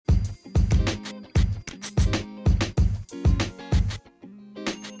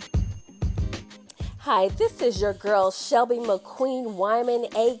Hi, this is your girl Shelby McQueen Wyman,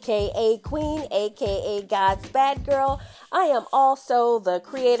 aka Queen, aka God's Bad Girl. I am also the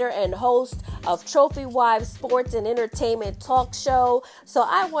creator and host of Trophy Wives Sports and Entertainment Talk Show. So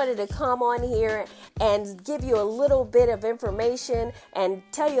I wanted to come on here and give you a little bit of information and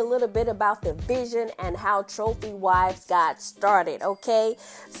tell you a little bit about the vision and how Trophy Wives got started, okay?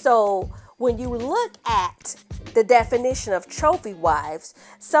 So when you look at the definition of trophy wives,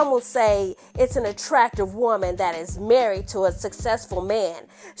 some will say it's an attractive woman that is married to a successful man.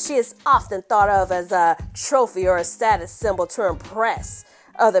 She is often thought of as a trophy or a status symbol to impress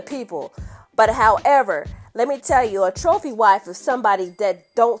other people. But however, let me tell you, a trophy wife is somebody that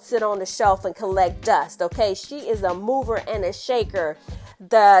don't sit on the shelf and collect dust, okay? She is a mover and a shaker.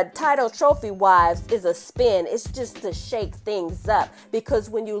 The title Trophy Wives is a spin. It's just to shake things up,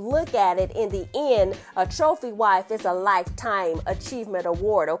 because when you look at it in the end, a trophy wife is a lifetime achievement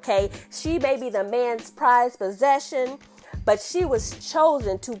award, okay? She may be the man's prized possession, but she was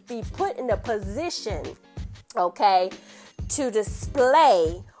chosen to be put in a position, okay, to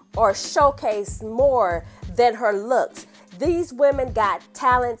display or showcase more than her looks. These women got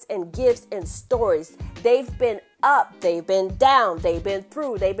talents and gifts and stories. They've been up, they've been down, they've been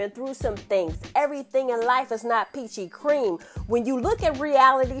through some things. Everything in life is not peachy cream. When you look at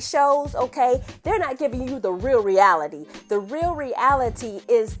reality shows, okay, they're not giving you the real reality. The real reality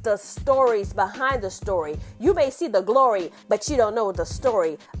is the stories behind the story. You may see the glory, but you don't know the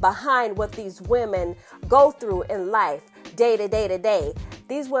story behind what these women go through in life, day to day to day.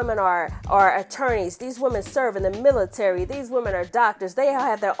 These women are attorneys. These women serve in the military. These women are doctors. They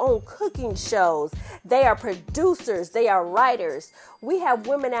have their own cooking shows. They are producers. They are writers. We have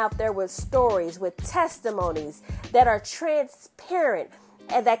women out there with stories, with testimonies that are transparent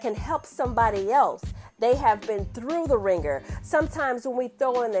and that can help somebody else. They have been through the ringer. Sometimes when we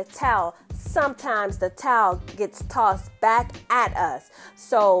throw in the towel, sometimes the towel gets tossed back at us.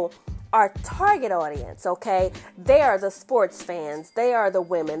 So our target audience, okay, they are the sports fans, they are the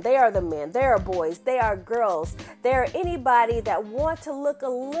women, they are the men, they are boys, they are girls, they are anybody that want to look a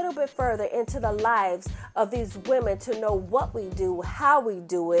little bit further into the lives of these women to know what we do, how we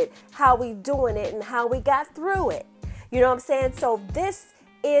do it, how we doing it, and how we got through it. You know what I'm saying? So this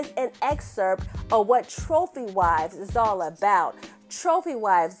is an excerpt of what Trophy Wives is all about. Trophy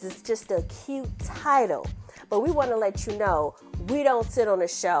Wives is just a cute title, but we want to let you know we don't sit on the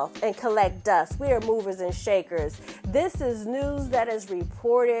shelf and collect dust. We are movers and shakers. This is news that is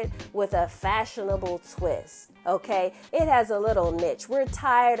reported with a fashionable twist, okay? It has a little niche. We're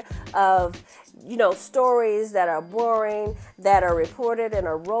tired of, stories that are boring, that are reported in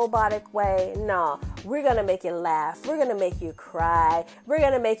a robotic way. No, we're going to make you laugh. We're going to make you cry. We're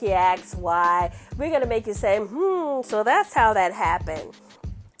going to make you ask why. We're going to make you say, so that's how that happened.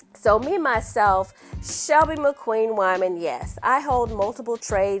 So me, myself, Shelby McQueen Wyman, yes, I hold multiple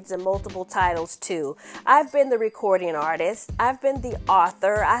trades and multiple titles too. I've been the recording artist. I've been the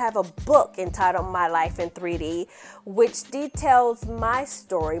author. I have a book entitled My Life in 3D, which details my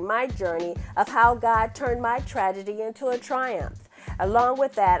story, my journey of how God turned my tragedy into a triumph. Along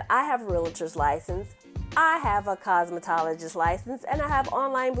with that, I have a realtor's license. I have a cosmetologist license, and I have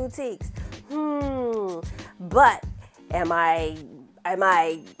online boutiques. But am I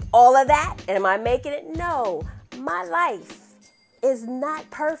all of that? Am I making it? No. My life is not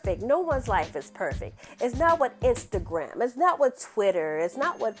perfect. No one's life is perfect. It's not what Instagram, it's not what Twitter, it's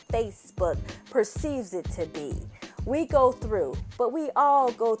not what Facebook perceives it to be. We go through, but we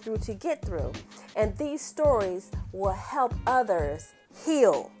all go through to get through. And these stories will help others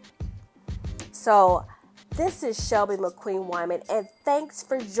heal. So this is Shelby McQueen Wyman, and thanks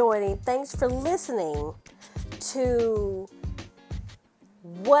for joining. Thanks for listening to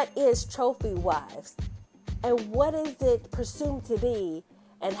what is Trophy Wives and what is it presumed to be,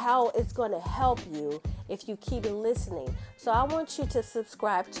 and how it's going to help you if you keep listening. So I want you to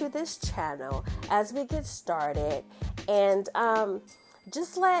subscribe to this channel as we get started, and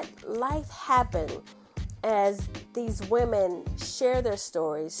just let life happen as these women share their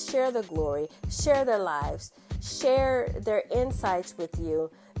stories, share the glory, share their lives, share their insights with you,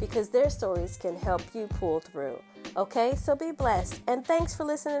 because their stories can help you pull through. Okay, so be blessed. And thanks for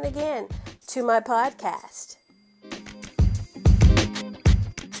listening again to my podcast.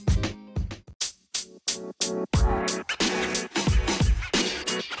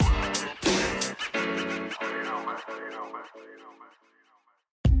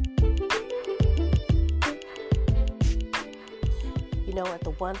 You know what? The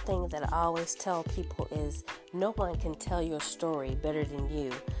one thing that I always tell people is no one can tell your story better than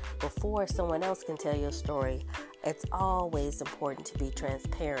you. Before someone else can tell your story, it's always important to be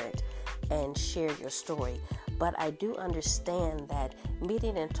transparent and share your story. But I do understand that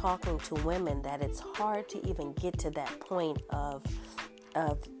meeting and talking to women, that it's hard to even get to that point of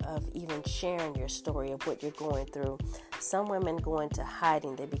even sharing your story of what you're going through. Some women go into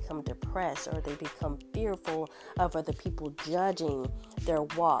hiding. They become depressed, or they become fearful of other people judging their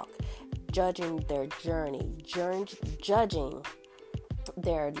walk, judging their journey, judging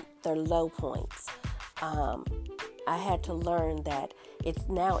their low points. I had to learn that it's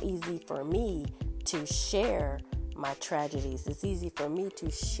now easy for me to share my tragedies. It's easy for me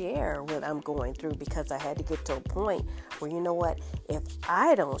to share what I'm going through, because I had to get to a point where, you know what, if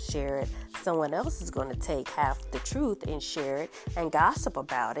I don't share it, someone else is going to take half the truth and share it and gossip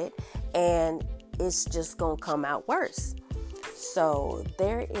about it, and it's just going to come out worse. So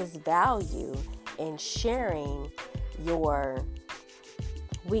there is value in sharing your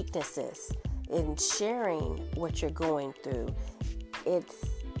weaknesses, in sharing what you're going through. It's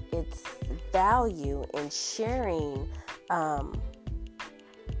value in sharing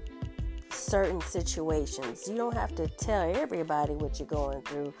certain situations. You don't have to tell everybody what you're going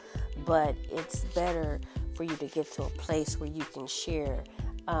through, but it's better for you to get to a place where you can share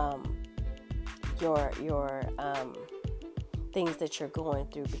your things that you're going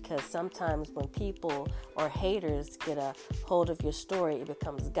through, because sometimes when people or haters get a hold of your story, it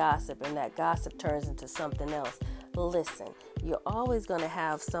becomes gossip, and that gossip turns into something else. Listen, you're always going to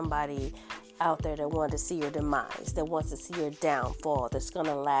have somebody out there that wants to see your demise, that wants to see your downfall, that's going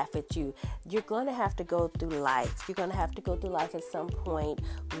to laugh at you. You're going to have to go through life. You're going to have to go through life at some point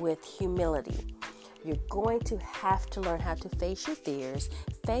with humility. You're going to have to learn how to face your fears,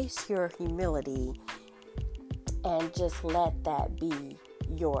 face your humility, and just let that be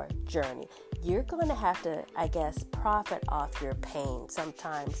your journey. You're going to have to, I guess, profit off your pain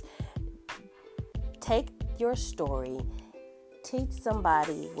sometimes. Take your story, teach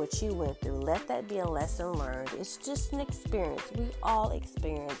somebody what you went through. Let that be a lesson learned. It's just an experience. We all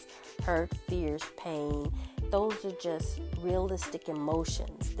experience hurt, fears, pain. Those are just realistic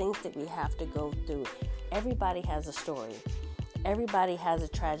emotions, things that we have to go through. Everybody has a story. Everybody has a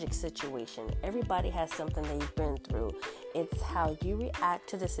tragic situation. Everybody has something they've been through. It's how you react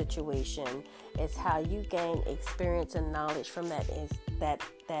to the situation. It's how you gain experience and knowledge from that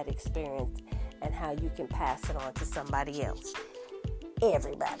experience, and how you can pass it on to somebody else.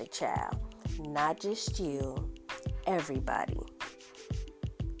 Everybody, child. Not just you. Everybody.